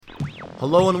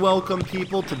Hello and welcome,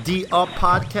 people, to D Up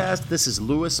Podcast. This is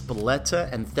Louis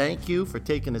Belletta, and thank you for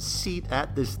taking a seat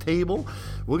at this table.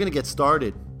 We're going to get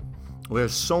started.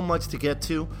 There's so much to get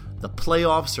to. The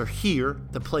playoffs are here.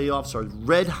 The playoffs are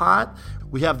red hot.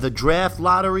 We have the draft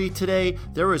lottery today.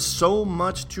 There is so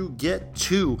much to get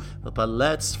to. But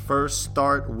let's first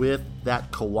start with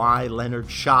that Kawhi Leonard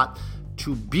shot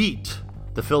to beat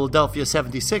the Philadelphia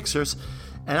 76ers.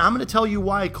 And I'm going to tell you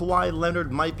why Kawhi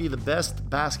Leonard might be the best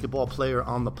basketball player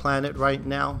on the planet right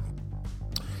now.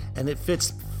 And it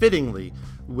fits fittingly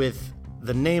with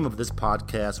the name of this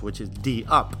podcast, which is D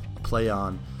Up, play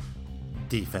on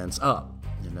defense up.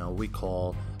 You know, we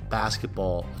call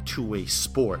basketball a two-way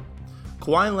sport.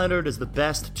 Kawhi Leonard is the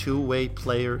best two-way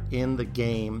player in the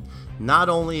game. Not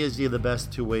only is he the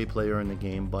best two-way player in the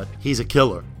game, but he's a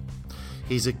killer.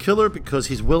 He's a killer because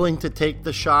he's willing to take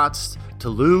the shots to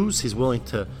lose. He's willing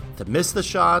to miss the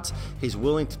shots. He's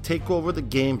willing to take over the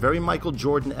game, very Michael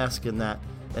Jordan-esque in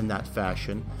that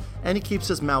fashion. And he keeps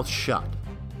his mouth shut.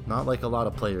 Not like a lot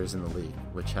of players in the league,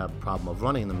 which have a problem of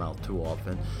running the mouth too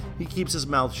often. He keeps his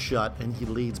mouth shut, and he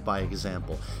leads by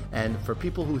example. And for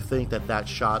people who think that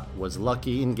shot was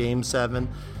lucky in Game 7,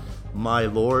 my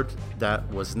Lord, that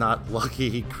was not lucky.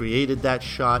 He created that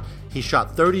shot. He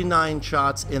shot 39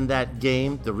 shots in that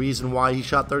game. The reason why he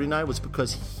shot 39 was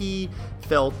because he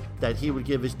felt that he would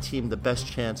give his team the best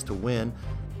chance to win,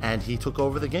 and he took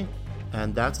over the game.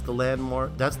 And that's the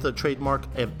landmark. That's the trademark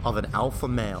of an alpha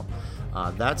male.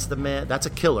 That's the man. That's a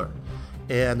killer.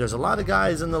 And there's a lot of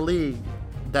guys in the league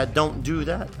that don't do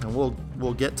that, and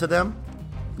we'll get to them.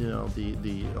 You know,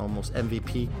 the almost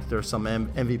MVP. There's some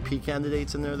MVP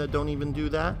candidates in there that don't even do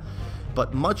that.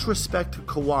 But much respect to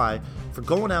Kawhi for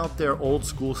going out there old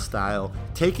school style,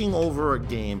 taking over a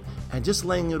game, and just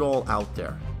laying it all out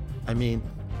there. I mean,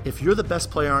 if you're the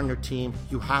best player on your team,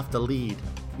 you have to lead.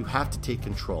 You have to take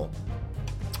control.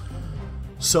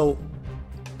 So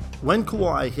when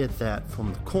Kawhi hit that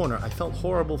from the corner, I felt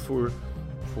horrible for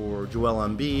Joel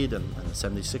Embiid and the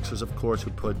 76ers, of course,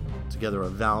 who put together a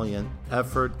valiant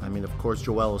effort. I mean, of course,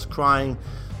 Joel is crying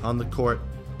on the court.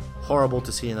 Horrible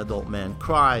to see an adult man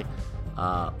cry.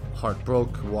 Heart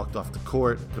broke, walked off the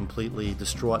court, completely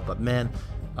distraught. But man,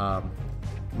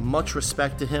 much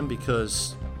respect to him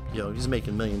because, you know, he's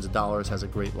making millions of dollars, has a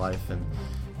great life, and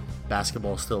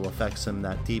basketball still affects him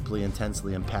that deeply,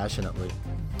 intensely, and passionately.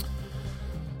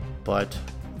 But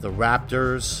the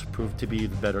Raptors proved to be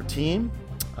the better team.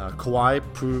 Kawhi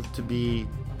proved to be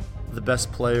the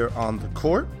best player on the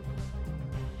court.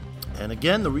 And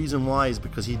again, the reason why is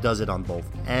because he does it on both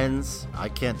ends. I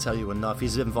can't tell you enough.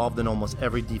 He's involved in almost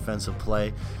every defensive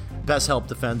play. Best help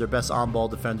defender, best on-ball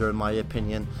defender in my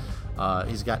opinion.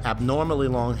 He's got abnormally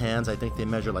long hands. I think they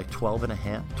measure like 12 and a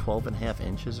half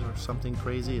inches or something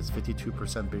crazy. It's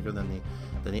 52% bigger than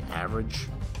the average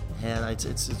hand.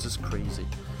 It's just crazy.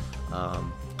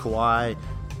 Kawhi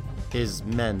is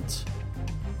meant.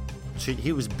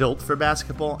 He was built for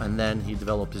basketball, and then he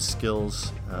developed his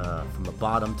skills from the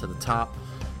bottom to the top.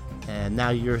 And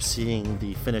now you're seeing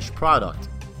the finished product.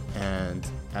 And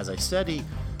as I said, he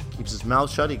keeps his mouth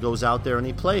shut. He goes out there and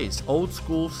he plays old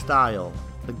school style.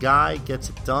 The guy gets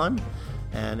it done,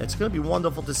 and it's going to be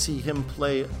wonderful to see him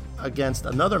play against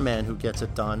another man who gets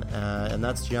it done, and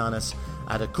that's Giannis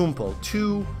Antetokounmpo.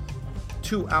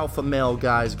 Two alpha male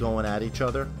guys going at each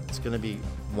other. It's going to be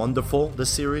wonderful, this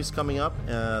series coming up.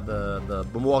 The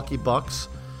Milwaukee Bucks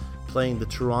playing the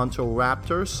Toronto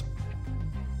Raptors.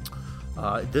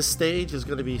 This stage is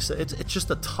going to be, it's just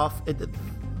a tough,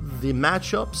 the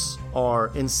matchups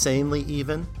are insanely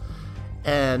even,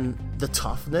 and the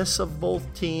toughness of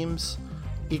both teams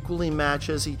equally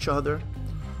matches each other.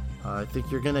 I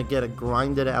think you're going to get a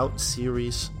grinded out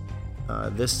series.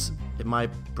 This, in my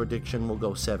prediction, will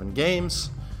go 7 games.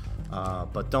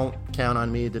 But don't count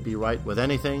on me to be right with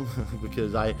anything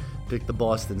because I picked the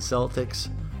Boston Celtics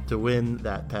to win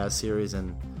that past series,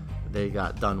 and they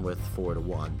got done with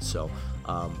 4-1. So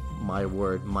my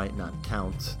word might not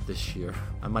count this year.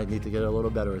 I might need to get a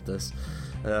little better at this.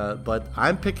 But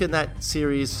I'm picking that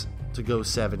series to go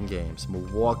 7 games.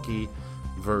 Milwaukee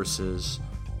versus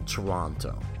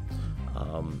Toronto.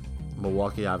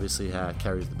 Milwaukee obviously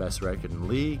carries the best record in the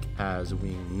league, as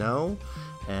we know.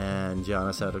 And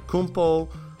Giannis Antetokounmpo,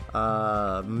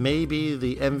 maybe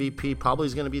the MVP, probably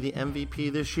is going to be the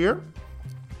MVP this year.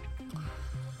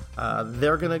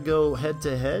 They're going to go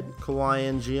head-to-head, Kawhi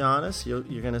and Giannis.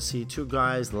 You're going to see two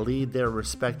guys lead their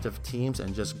respective teams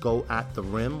and just go at the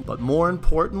rim. But more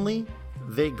importantly,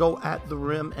 they go at the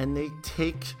rim and they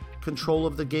take control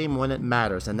of the game when it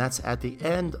matters. And that's at the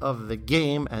end of the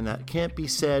game, and that can't be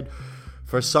said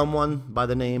for someone by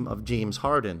the name of James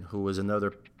Harden, who was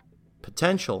another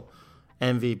potential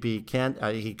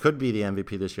MVP. He could be the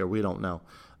MVP this year. We don't know.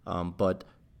 But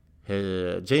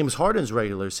James Harden's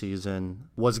regular season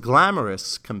was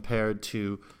glamorous compared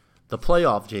to the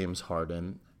playoff James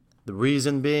Harden. The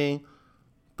reason being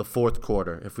the fourth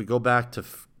quarter. If we go back to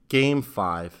Game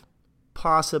 5,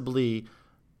 possibly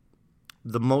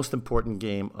the most important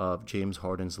game of James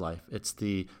Harden's life. It's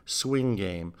the swing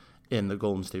game in the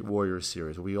Golden State Warriors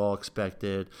series. We all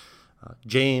expected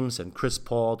James and Chris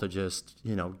Paul to just,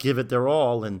 give it their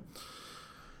all and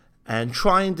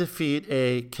try and defeat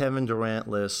a Kevin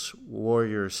Durant-less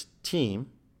Warriors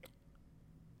team.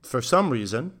 For some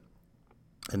reason,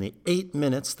 in the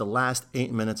last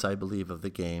 8 minutes, I believe, of the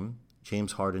game,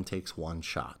 James Harden takes one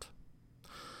shot.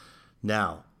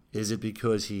 Now, is it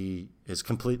because he is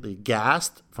completely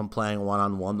gassed from playing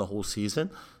one-on-one the whole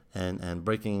season and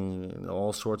breaking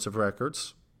all sorts of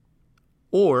records?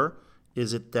 Or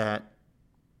is it that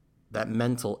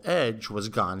mental edge was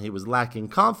gone? He was lacking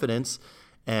confidence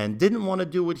and didn't want to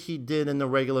do what he did in the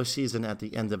regular season at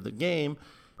the end of the game.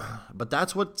 But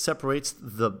that's what separates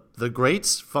the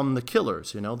greats from the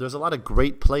killers. There's a lot of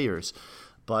great players,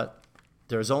 but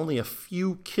there's only a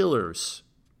few killers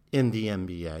in the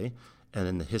NBA and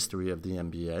in the history of the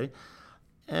NBA.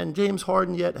 And James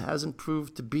Harden yet hasn't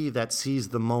proved to be that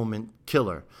seize-the-moment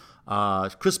killer.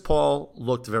 Chris Paul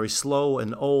looked very slow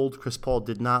and old. Chris Paul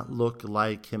did not look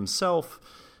like himself.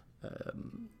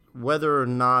 Whether or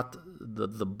not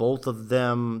the both of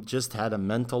them just had a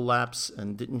mental lapse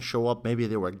and didn't show up, maybe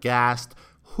they were gassed,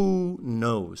 who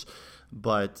knows?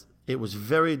 But it was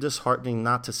very disheartening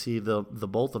not to see the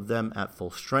both of them at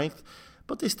full strength.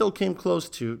 But they still came close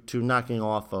to knocking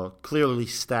off a clearly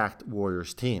stacked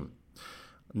Warriors team.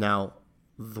 Now,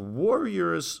 the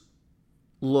Warriors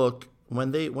look,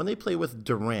 when they play with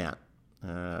Durant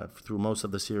through most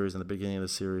of the series and the beginning of the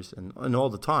series and all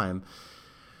the time,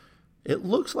 it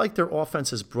looks like their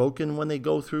offense is broken when they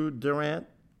go through Durant,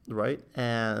 right?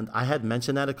 And I had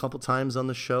mentioned that a couple times on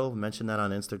the show, mentioned that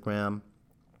on Instagram.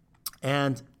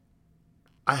 And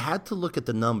I had to look at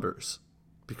the numbers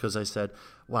because I said,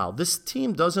 wow, this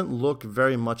team doesn't look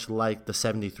very much like the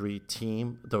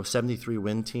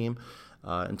 73-win team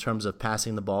in terms of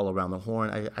passing the ball around the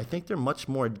horn. I think they're much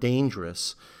more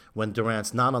dangerous when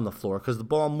Durant's not on the floor because the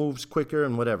ball moves quicker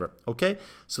and whatever, okay?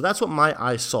 So that's what my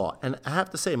eyes saw. And I have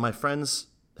to say, my friends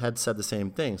had said the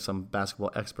same thing. Some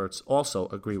basketball experts also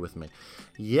agree with me.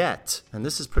 Yet, and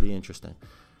this is pretty interesting,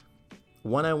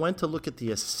 when I went to look at the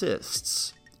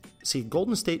assists, see,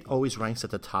 Golden State always ranks at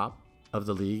the top of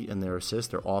the league in their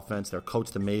assists, their offense. They're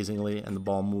coached amazingly, and the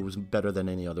ball moves better than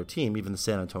any other team, even the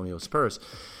San Antonio Spurs.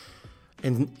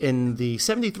 In the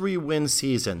 73-win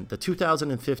season, the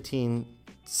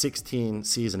 2015-16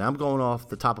 season, I'm going off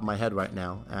the top of my head right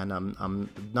now, and I'm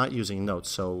not using notes,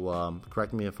 so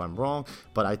correct me if I'm wrong,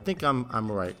 but I think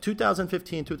I'm right.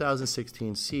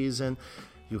 2015-2016 season,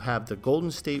 you have the Golden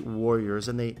State Warriors,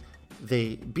 and they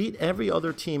beat every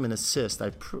other team in assists.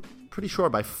 Pretty sure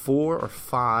by 4 or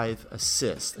 5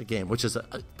 assists a game, which is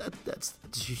that's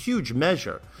a huge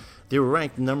measure. They were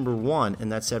ranked number 1 in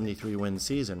that 73-win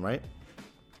season, right?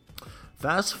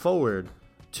 Fast forward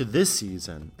to this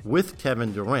season with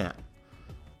Kevin Durant,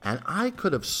 and I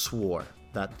could have swore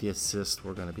that the assists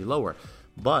were going to be lower.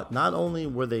 But not only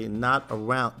were they not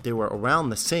around, they were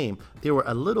around the same, they were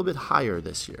a little bit higher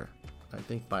this year. I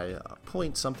think by a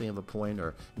point, something of a point,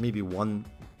 or maybe one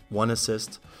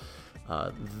assist.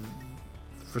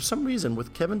 For some reason,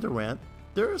 with Kevin Durant,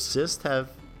 their assists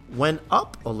have went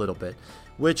up a little bit,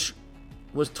 which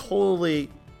was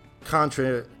totally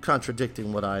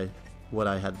contradicting what I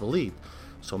had believed.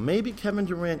 So maybe Kevin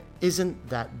Durant isn't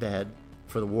that bad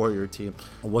for the Warrior team.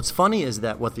 What's funny is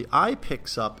that what the eye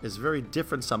picks up is very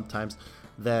different sometimes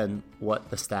than what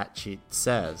the stat sheet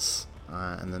says,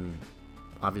 and then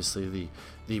obviously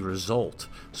the result.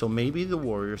 So maybe the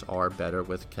Warriors are better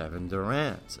with Kevin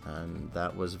Durant, and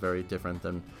that was very different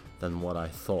than what I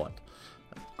thought.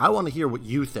 I want to hear what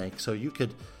you think, so you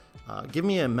could give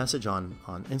me a message on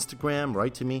Instagram,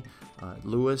 write to me,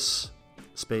 Lewis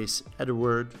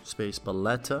 _Edward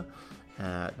 _Belletta,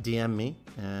 DM me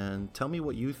and tell me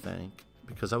what you think,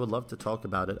 because I would love to talk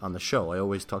about it on the show. I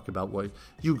always talk about what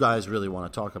you guys really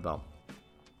want to talk about.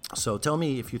 So tell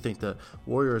me if you think the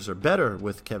Warriors are better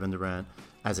with Kevin Durant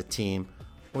as a team,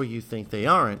 or you think they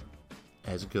aren't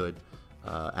as good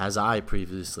as I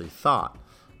previously thought.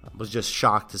 I was just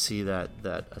shocked to see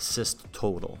that assist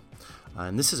total.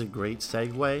 And this is a great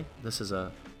segue. This is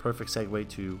a perfect segue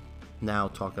to now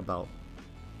talk about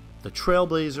the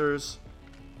Trailblazers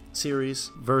series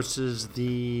versus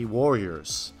the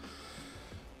Warriors.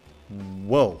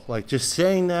 Whoa, like just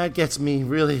saying that gets me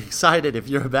really excited. If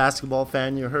you're a basketball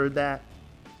fan, you heard that.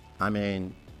 I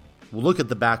mean, we'll look at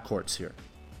the backcourts here.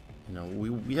 You know,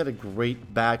 we had a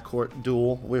great backcourt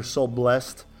duel. We're so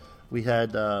blessed. We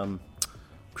had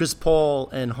Chris Paul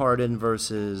and Harden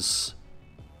versus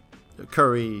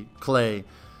Curry, Clay.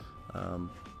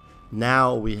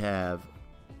 Now we have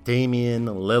Damian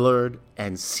Lillard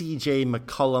and CJ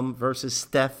McCollum versus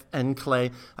Steph and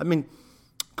Clay. I mean,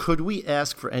 could we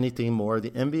ask for anything more?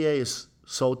 The NBA is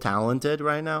so talented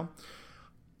right now.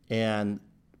 And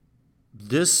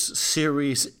this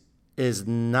series is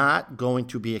not going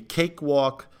to be a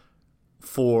cakewalk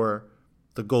for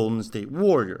the Golden State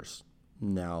Warriors.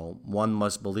 Now, one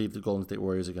must believe the Golden State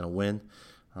Warriors are going to win.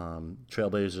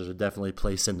 Trailblazers are definitely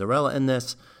play Cinderella in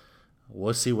this.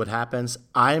 We'll see what happens.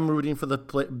 I'm rooting for the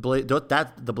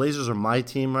Blazers are my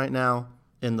team right now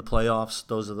in the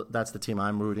playoffs. That's the team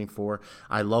I'm rooting for.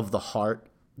 I love the heart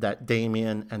that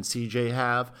Damian and CJ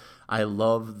have. I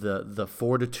love the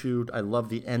fortitude. I love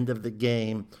the end of the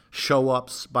game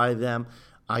show-ups by them.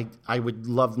 I would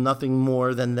love nothing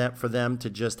more than that for them to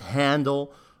just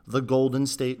handle the Golden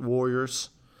State Warriors.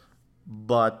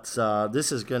 But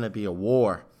this is going to be a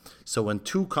war. So in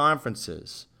two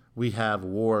conferences, we have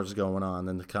wars going on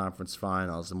in the conference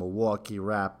finals. The Milwaukee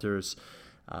Raptors,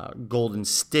 Golden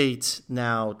State,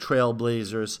 now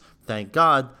Trailblazers. Thank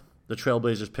God the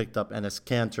Trailblazers picked up Enes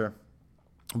Kanter,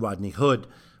 Rodney Hood.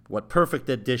 What perfect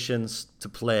additions to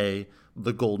play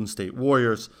the Golden State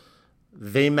Warriors.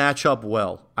 They match up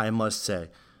well, I must say.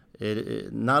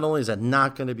 It not only is it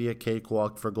not going to be a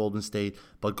cakewalk for Golden State,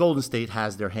 but Golden State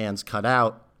has their hands cut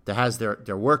out. They has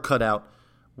their work cut out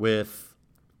with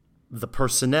the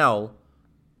personnel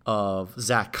of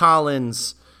Zach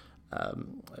Collins.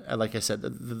 Like I said,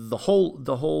 the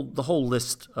whole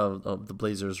list of the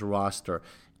Blazers roster,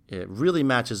 it really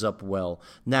matches up well.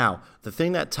 Now, the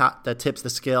thing that tips the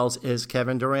scales is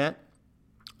Kevin Durant.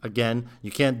 Again,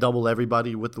 you can't double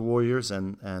everybody with the Warriors,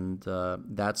 and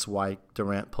that's why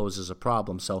Durant poses a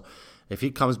problem. So if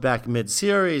he comes back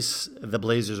mid-series, the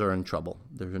Blazers are in trouble.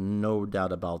 There's no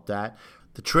doubt about that.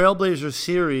 The Trailblazers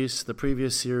series, the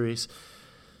previous series,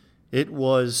 it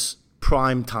was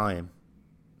prime time.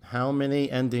 How many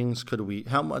endings could we?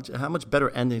 How much better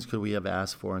endings could we have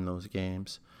asked for in those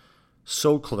games?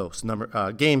 So close.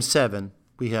 Game 7,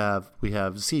 we have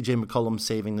C.J. McCollum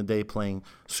saving the day, playing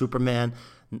Superman.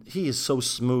 He is so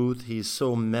smooth. He is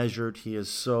so measured. He is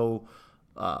so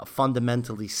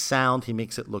fundamentally sound. He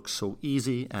makes it look so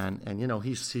easy. And you know,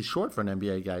 he's short for an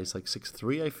NBA guy. He's like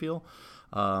 6'3", I feel.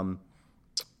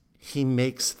 He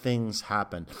makes things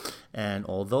happen. And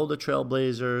although the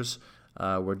Trailblazers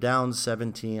were down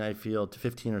 17, I feel, to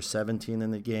 15 or 17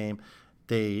 in the game,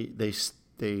 they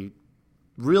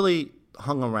really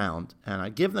hung around. And I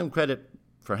give them credit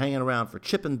for hanging around, for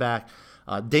chipping back.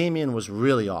 Damian was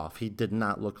really off. He did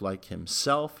not look like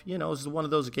himself. You know, this is one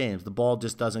of those games. The ball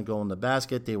just doesn't go in the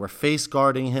basket. They were face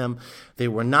guarding him. They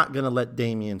were not going to let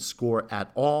Damian score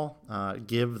at all.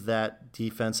 Give that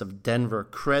defense of Denver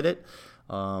credit.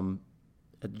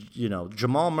 You know,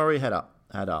 Jamal Murray had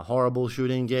a horrible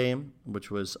shooting game, which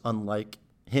was unlike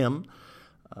him.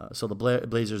 So the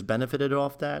Blazers benefited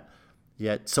off that.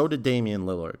 Yet so did Damian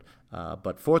Lillard.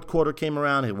 But fourth quarter came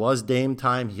around. It was Dame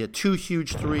time. He had 2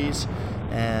 huge threes.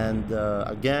 And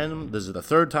again, this is the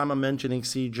third time I'm mentioning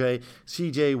CJ.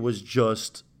 CJ was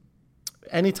just,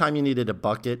 anytime you needed a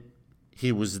bucket,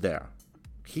 he was there.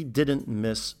 He didn't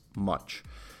miss much.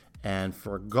 And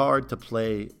for a guard to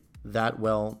play that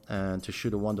well and to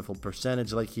shoot a wonderful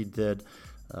percentage like he did,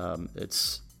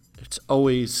 it's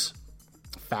always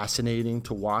fascinating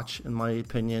to watch, in my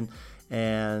opinion.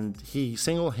 And he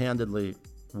single-handedly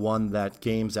won that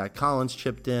game. Zach Collins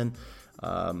chipped in.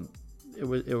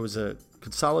 It was a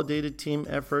consolidated team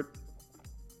effort.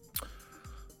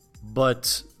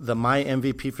 But my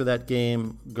MVP for that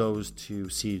game goes to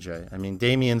CJ. I mean,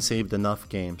 Damian saved enough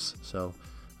games, so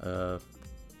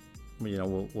you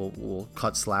know, we'll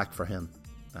cut slack for him.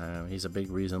 He's a big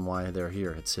reason why they're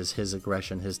here. It's his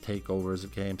aggression, his takeovers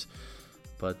of games.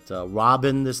 But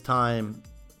Robin this time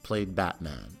played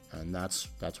Batman, and that's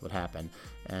what happened.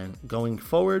 And going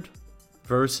forward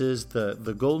versus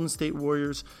the Golden State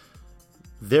Warriors,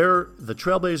 the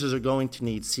Trailblazers are going to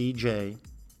need CJ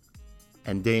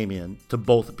and Damian to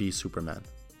both be Superman.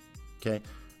 Okay?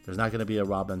 There's not going to be a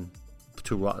Robin.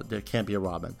 There can't be a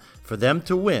Robin. For them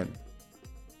to win,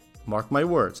 mark my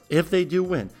words, if they do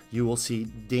win, you will see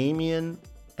Damian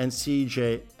and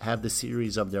CJ have the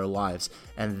series of their lives.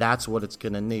 And that's what it's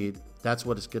going to need. That's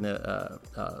what it's going to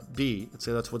be.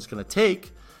 So that's what it's going to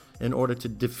take in order to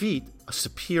defeat a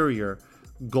superior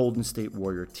Golden State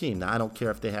Warrior team. Now, I don't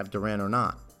care if they have Durant or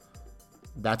not.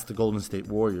 That's the Golden State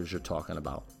Warriors you're talking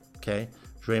about, okay?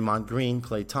 Draymond Green,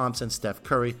 Klay Thompson, Steph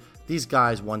Curry. These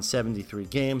guys won 73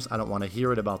 games. I don't want to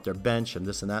hear it about their bench and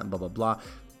this and that and blah, blah, blah.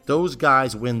 Those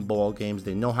guys win ball games.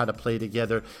 They know how to play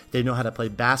together. They know how to play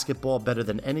basketball better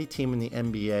than any team in the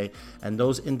NBA. And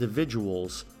those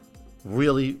individuals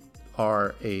really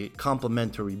are a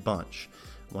complementary bunch.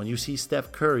 When you see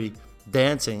Steph Curry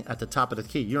dancing at the top of the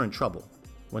key, you're in trouble.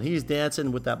 When he's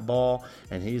dancing with that ball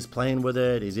and he's playing with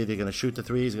it, he's either going to shoot the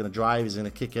three, he's going to drive, he's going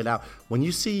to kick it out. When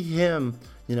you see him,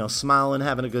 smiling,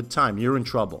 having a good time, you're in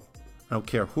trouble. I don't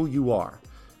care who you are.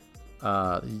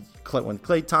 When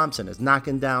Klay Thompson is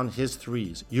knocking down his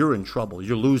threes, you're in trouble.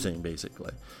 You're losing,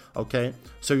 basically. Okay?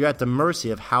 So you're at the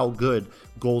mercy of how good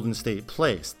Golden State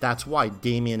plays. That's why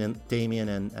Damian and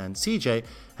CJ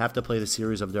have to play the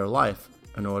series of their life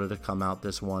in order to come out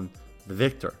this one the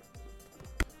victor.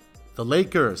 The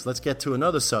Lakers, let's get to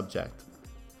another subject.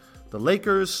 The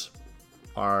Lakers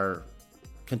are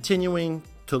continuing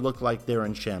to look like they're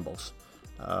in shambles.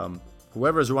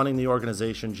 Whoever is running the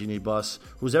organization, Jeannie Buss,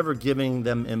 who's ever giving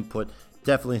them input,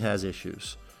 definitely has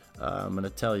issues. I'm going to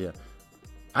tell you,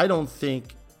 I don't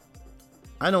think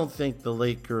the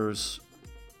Lakers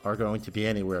are going to be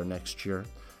anywhere next year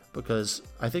because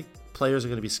I think players are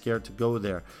going to be scared to go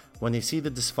there. When they see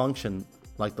the dysfunction,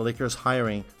 like the Lakers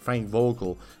hiring Frank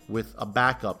Vogel with a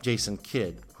backup, Jason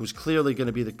Kidd, who's clearly going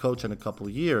to be the coach in a couple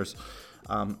of years,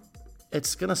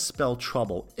 it's going to spell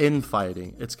trouble,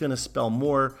 infighting. It's going to spell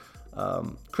more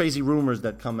crazy rumors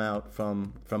that come out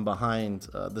from behind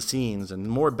the scenes and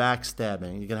more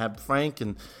backstabbing. You're going to have Frank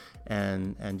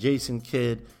and Jason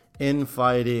Kidd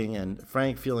infighting and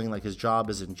Frank feeling like his job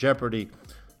is in jeopardy.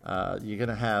 You're going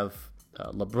to have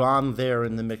LeBron there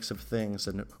in the mix of things.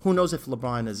 And who knows if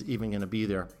LeBron is even going to be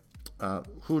there.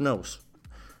 Who knows?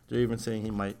 They're even saying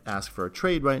he might ask for a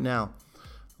trade right now.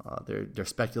 They're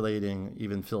speculating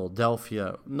even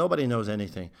Philadelphia. Nobody knows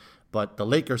anything. But the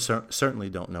Lakers certainly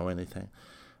don't know anything.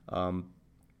 A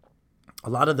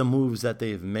lot of the moves that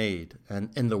they've made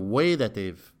and the way that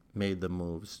they've made the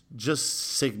moves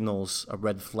just signals a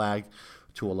red flag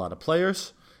to a lot of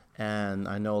players. And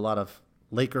I know a lot of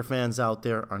Laker fans out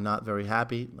there are not very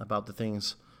happy about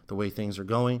the way things are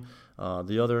going.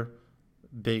 The other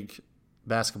big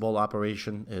basketball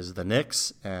operation is the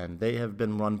Knicks, and they have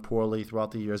been run poorly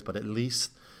throughout the years, but at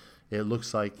least it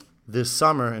looks like this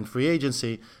summer in free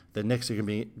agency, the Knicks are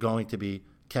going to be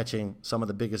catching some of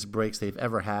the biggest breaks they've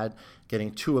ever had,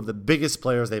 getting two of the biggest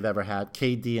players they've ever had,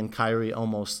 KD and Kyrie,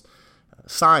 almost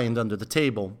signed under the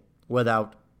table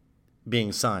without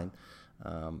being signed.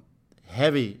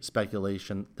 Heavy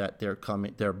speculation that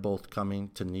they're both coming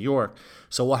to New York.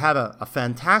 So we'll have a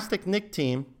fantastic Knicks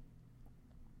team,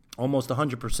 almost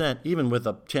 100%, even with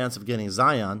a chance of getting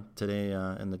Zion today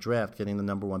in the draft, getting the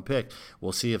number one pick.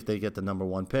 We'll see if they get the number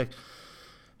one pick.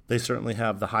 They certainly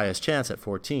have the highest chance at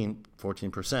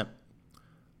 14%.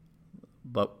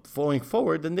 But going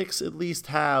forward, the Knicks at least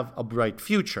have a bright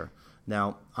future.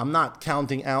 Now, I'm not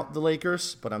counting out the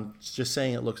Lakers, but I'm just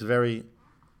saying it looks very,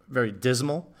 very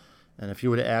dismal. And if you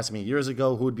would have asked me years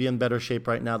ago who would be in better shape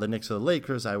right now, the Knicks or the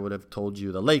Lakers, I would have told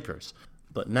you the Lakers.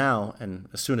 But now, and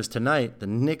as soon as tonight, the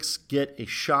Knicks get a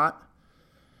shot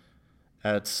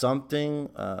at something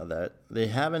that they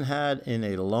haven't had in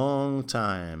a long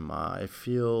time. I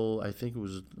think it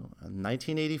was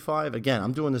 1985. Again,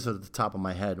 I'm doing this at the top of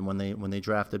my head when they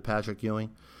drafted Patrick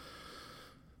Ewing.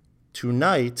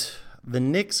 Tonight, the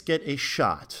Knicks get a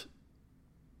shot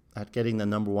at getting the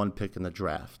number one pick in the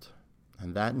draft.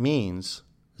 And that means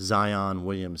Zion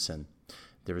Williamson.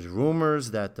 There's rumors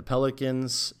that the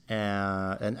Pelicans,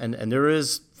 and there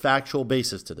is factual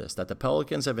basis to this, that the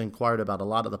Pelicans have inquired about a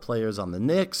lot of the players on the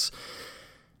Knicks,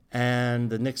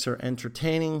 and the Knicks are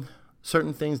entertaining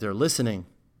certain things. They're listening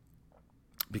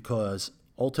because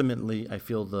ultimately I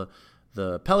feel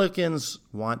the Pelicans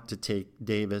want to take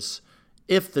Davis.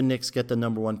 If the Knicks get the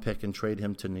number one pick and trade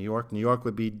him to New York, New York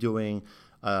would be doing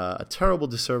a terrible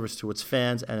disservice to its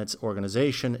fans and its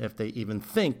organization if they even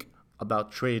think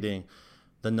about trading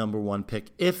the number one pick,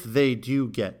 if they do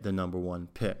get the number one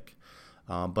pick.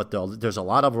 But there's a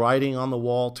lot of writing on the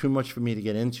wall, too much for me to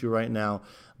get into right now,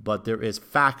 but there is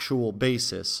factual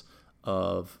basis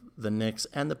of the Knicks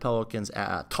and the Pelicans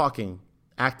talking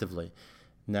actively.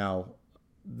 Now,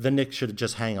 the Knicks should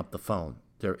just hang up the phone.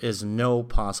 There is no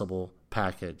possible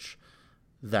package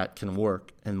that can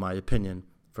work, in my opinion,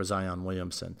 for Zion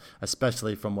Williamson,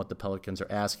 especially from what the Pelicans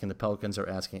are asking. The Pelicans are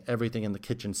asking everything in the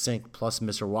kitchen sink, plus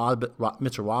Mitchell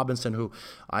Robinson, who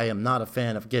I am not a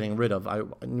fan of getting rid of.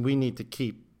 We need to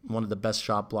keep one of the best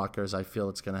shot blockers I feel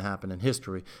it's going to happen in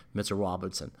history, Mitchell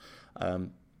Robinson. The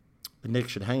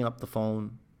Knicks should hang up the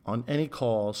phone on any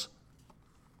calls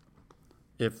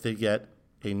if they get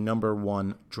a number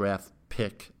 1 draft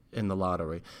pick in the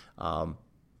lottery. Don't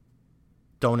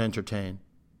entertain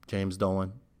James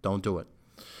Dolan. Don't do it.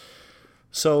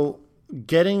 So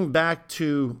getting back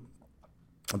to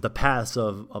the paths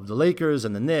of the Lakers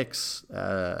and the Knicks,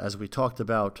 as we talked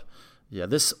about,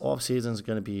 this offseason is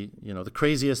going to be, the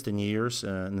craziest in years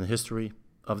in the history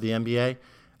of the NBA.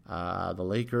 The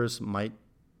Lakers might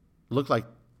look like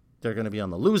they're going to be on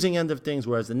the losing end of things,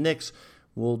 whereas the Knicks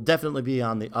will definitely be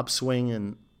on the upswing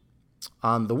and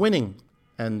on the winning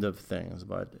end of things.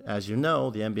 But as you know,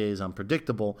 the NBA is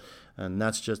unpredictable, and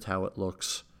that's just how it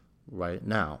looks right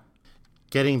now.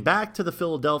 Getting back to the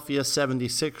Philadelphia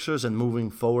 76ers and moving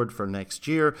forward for next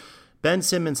year, Ben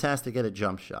Simmons has to get a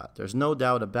jump shot. There's no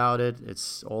doubt about it.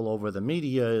 It's all over the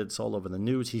media. It's all over the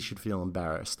news. He should feel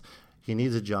embarrassed. He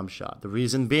needs a jump shot. The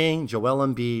reason being, Joel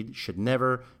Embiid should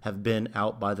never have been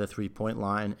out by the three-point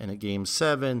line in a Game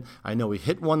 7. I know he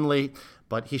hit one late,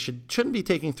 but he shouldn't be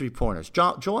taking three-pointers.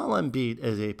 Joel Embiid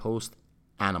is a post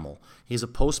animal. He's a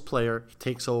post player. He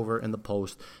takes over in the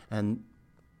post, and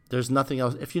there's nothing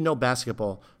else. If you know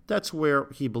basketball, that's where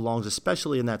he belongs,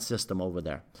 especially in that system over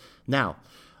there. Now,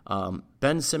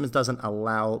 Ben Simmons doesn't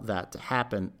allow that to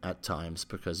happen at times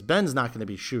because Ben's not going to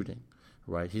be shooting,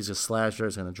 right? He's a slasher,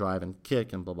 he's going to drive and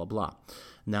kick and blah, blah, blah.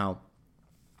 Now,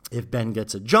 if Ben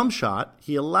gets a jump shot,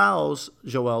 he allows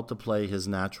Joel to play his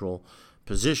natural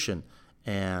position.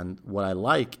 And what I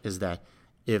like is that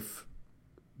if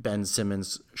Ben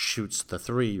Simmons shoots the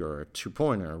three or a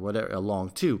two-pointer or whatever, a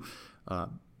long two,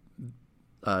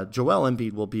 Joel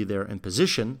Embiid will be there in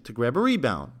position to grab a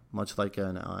rebound, much like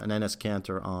an Enes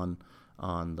Kanter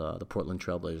on the Portland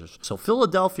Trailblazers. So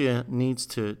Philadelphia needs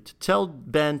to tell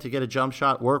Ben to get a jump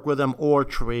shot, work with him, or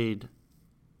trade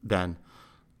Ben,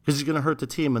 because he's going to hurt the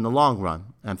team in the long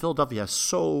run. And Philadelphia has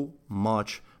so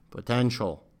much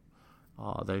potential.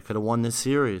 They could have won this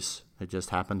series. They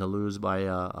just happened to lose by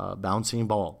a bouncing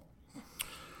ball.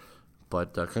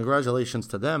 But congratulations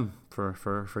to them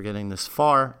for getting this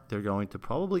far. They're going to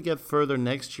probably get further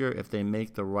next year if they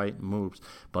make the right moves.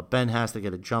 But Ben has to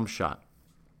get a jump shot.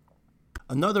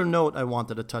 Another note I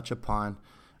wanted to touch upon,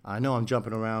 I know I'm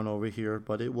jumping around over here,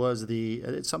 but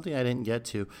it's something I didn't get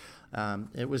to.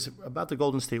 It was about the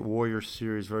Golden State Warriors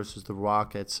series versus the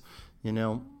Rockets. You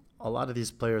know, a lot of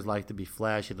these players like to be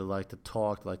flashy, they like to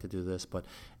talk, they like to do this, but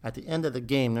at the end of the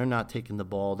game, they're not taking the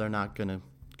ball. They're not going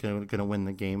to win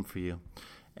the game for you.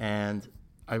 And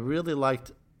I really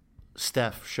liked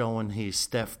Steph showing he's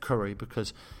Steph Curry,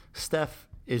 because Steph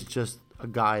is just a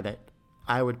guy that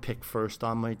I would pick first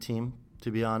on my team, to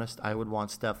be honest. I would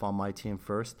want Steph on my team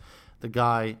first. The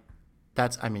guy,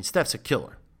 Steph's a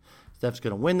killer. Steph's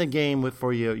going to win the game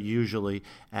for you usually,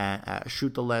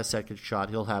 shoot the last second shot.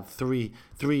 He'll have three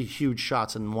huge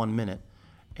shots in 1 minute,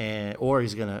 or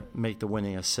he's going to make the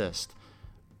winning assist.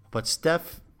 But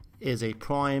Steph is a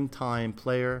prime time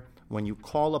player. When you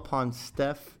call upon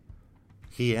Steph,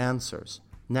 he answers.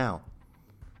 Now,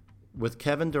 with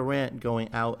Kevin Durant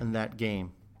going out in that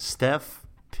game, Steph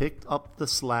picked up the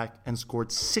slack and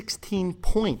scored 16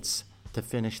 points to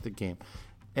finish the game.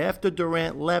 After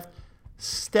Durant left,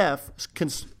 Steph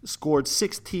scored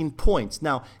 16 points.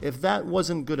 Now, if that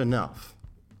wasn't good enough,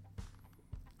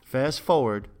 fast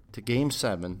forward to Game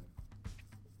 7.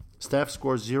 Steph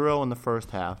scores 0 in the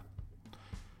first half.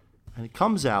 And he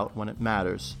comes out when it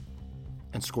matters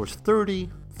and scores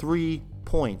 33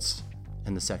 points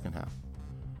in the second half.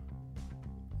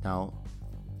 Now,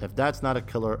 if that's not a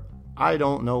killer, I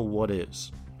don't know what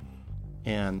is.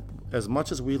 And as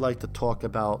much as we like to talk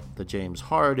about the James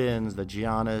Hardens, the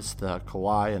Giannis, the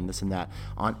Kawhi, and this and that,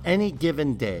 on any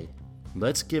given day,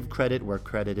 let's give credit where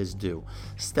credit is due.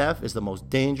 Steph is the most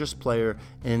dangerous player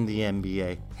in the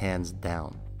NBA, hands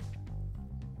down.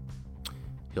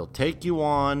 He'll take you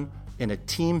on in a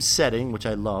team setting, which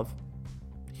I love.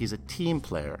 He's a team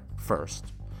player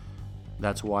first.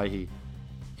 That's why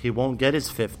he won't get his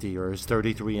 50 or his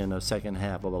 33 in the second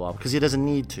half, blah, blah, blah, because he doesn't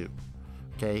need to.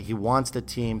 Okay, he wants the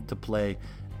team to play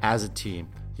as a team.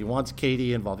 He wants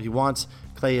KD involved. He wants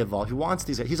Clay involved. He wants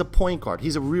these guys. He's a point guard.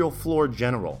 He's a real floor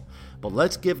general. But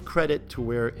let's give credit to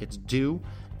where it's due.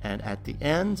 And at the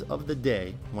end of the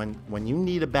day, when you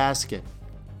need a basket,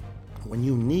 when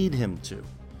you need him to,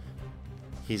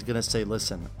 he's going to say,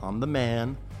 listen, I'm the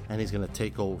man, and he's going to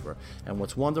take over. And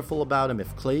what's wonderful about him,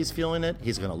 if Clay's feeling it,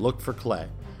 he's going to look for Clay.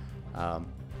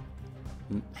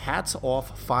 Hats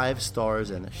off, 5 stars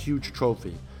and a huge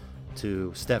trophy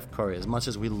to Steph Curry. As much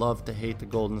as we love to hate the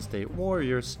Golden State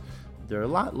Warriors, they're a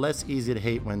lot less easy to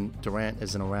hate when Durant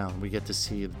isn't around. We get to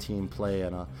see the team play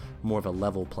on a more of a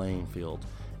level playing field,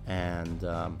 and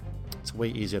it's way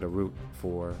easier to root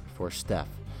for Steph.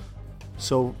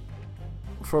 So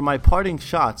for my parting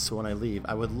shots when I leave,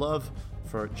 I would love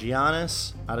for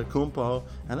Giannis Antetokounmpo,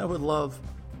 and I would love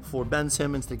for Ben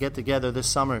Simmons to get together this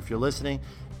summer, if you're listening,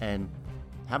 and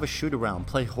have a shoot around,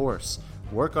 play horse,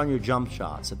 work on your jump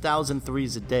shots, 1,000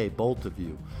 threes a day, both of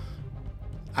you.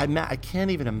 I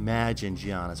can't even imagine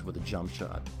Giannis with a jump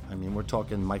shot. I mean, we're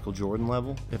talking Michael Jordan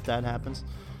level if that happens.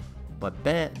 But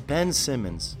Ben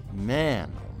Simmons,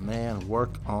 man,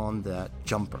 work on that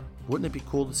jumper. Wouldn't it be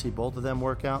cool to see both of them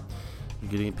work out? You're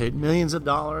getting paid millions of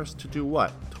dollars to do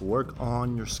what? To work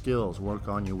on your skills, work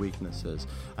on your weaknesses.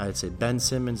 I'd say Ben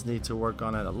Simmons needs to work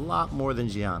on it a lot more than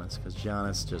Giannis, because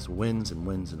Giannis just wins and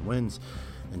wins and wins,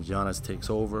 and Giannis takes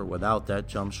over without that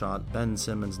jump shot. Ben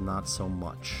Simmons, not so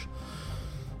much.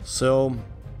 So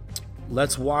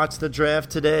let's watch the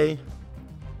draft today.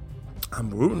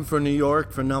 I'm rooting for New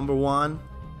York for number one.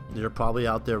 You're probably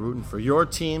out there rooting for your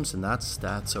teams, and that's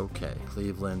okay.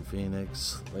 Cleveland,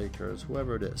 Phoenix, Lakers,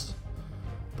 whoever it is.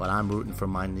 But I'm rooting for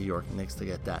my New York Knicks to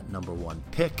get that number one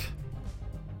pick.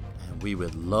 And we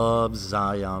would love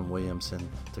Zion Williamson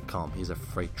to come. He's a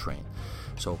freight train.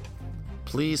 So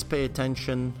please pay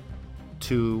attention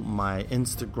to my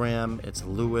Instagram. It's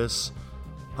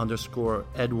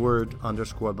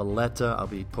Louis_Edward_Belletta. I'll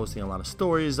be posting a lot of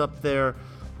stories up there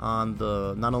on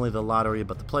not only the lottery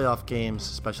but the playoff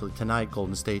games, especially tonight.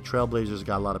 Golden State Trailblazers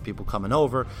got a lot of people coming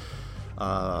over.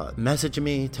 Message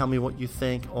me, tell me what you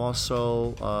think.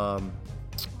 Also,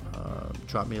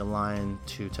 drop me a line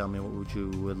to tell me what you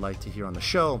would like to hear on the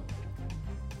show.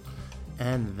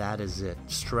 And that is it.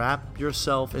 Strap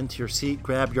yourself into your seat,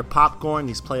 grab your popcorn.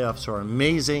 These playoffs are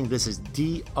amazing. This is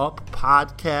D Up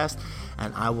Podcast,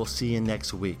 and I will see you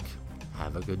next week.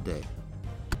 Have a good day.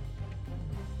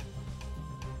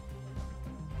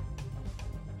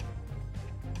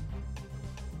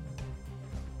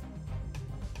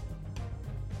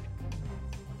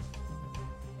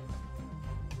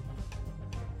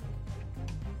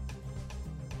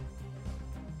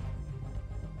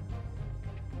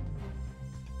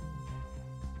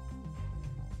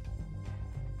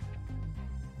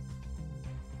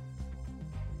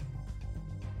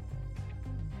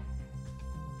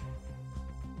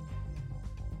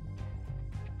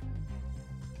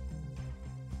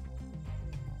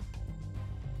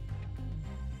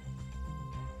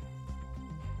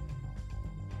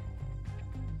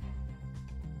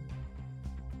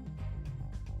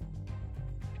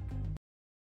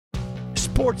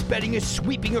 Sports betting is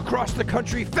sweeping across the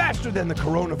country faster than the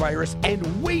coronavirus,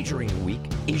 and Wagering Week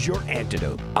is your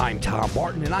antidote. I'm Tom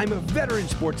Barton, and I'm a veteran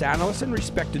sports analyst and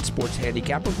respected sports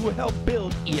handicapper who helped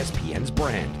build ESPN's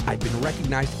brand. I've been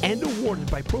recognized and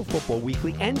awarded by Pro Football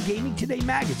Weekly and Gaming Today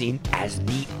magazine as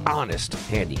the honest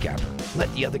handicapper.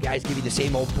 Let the other guys give you the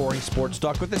same old boring sports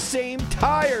talk with the same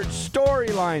tired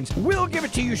storylines. We'll give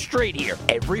it to you straight here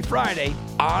every Friday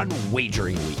on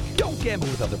Wagering Week. Don't gamble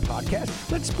with other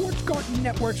podcasts. Let Sports Garden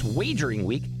Network's Wagering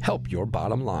Week help your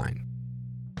bottom line.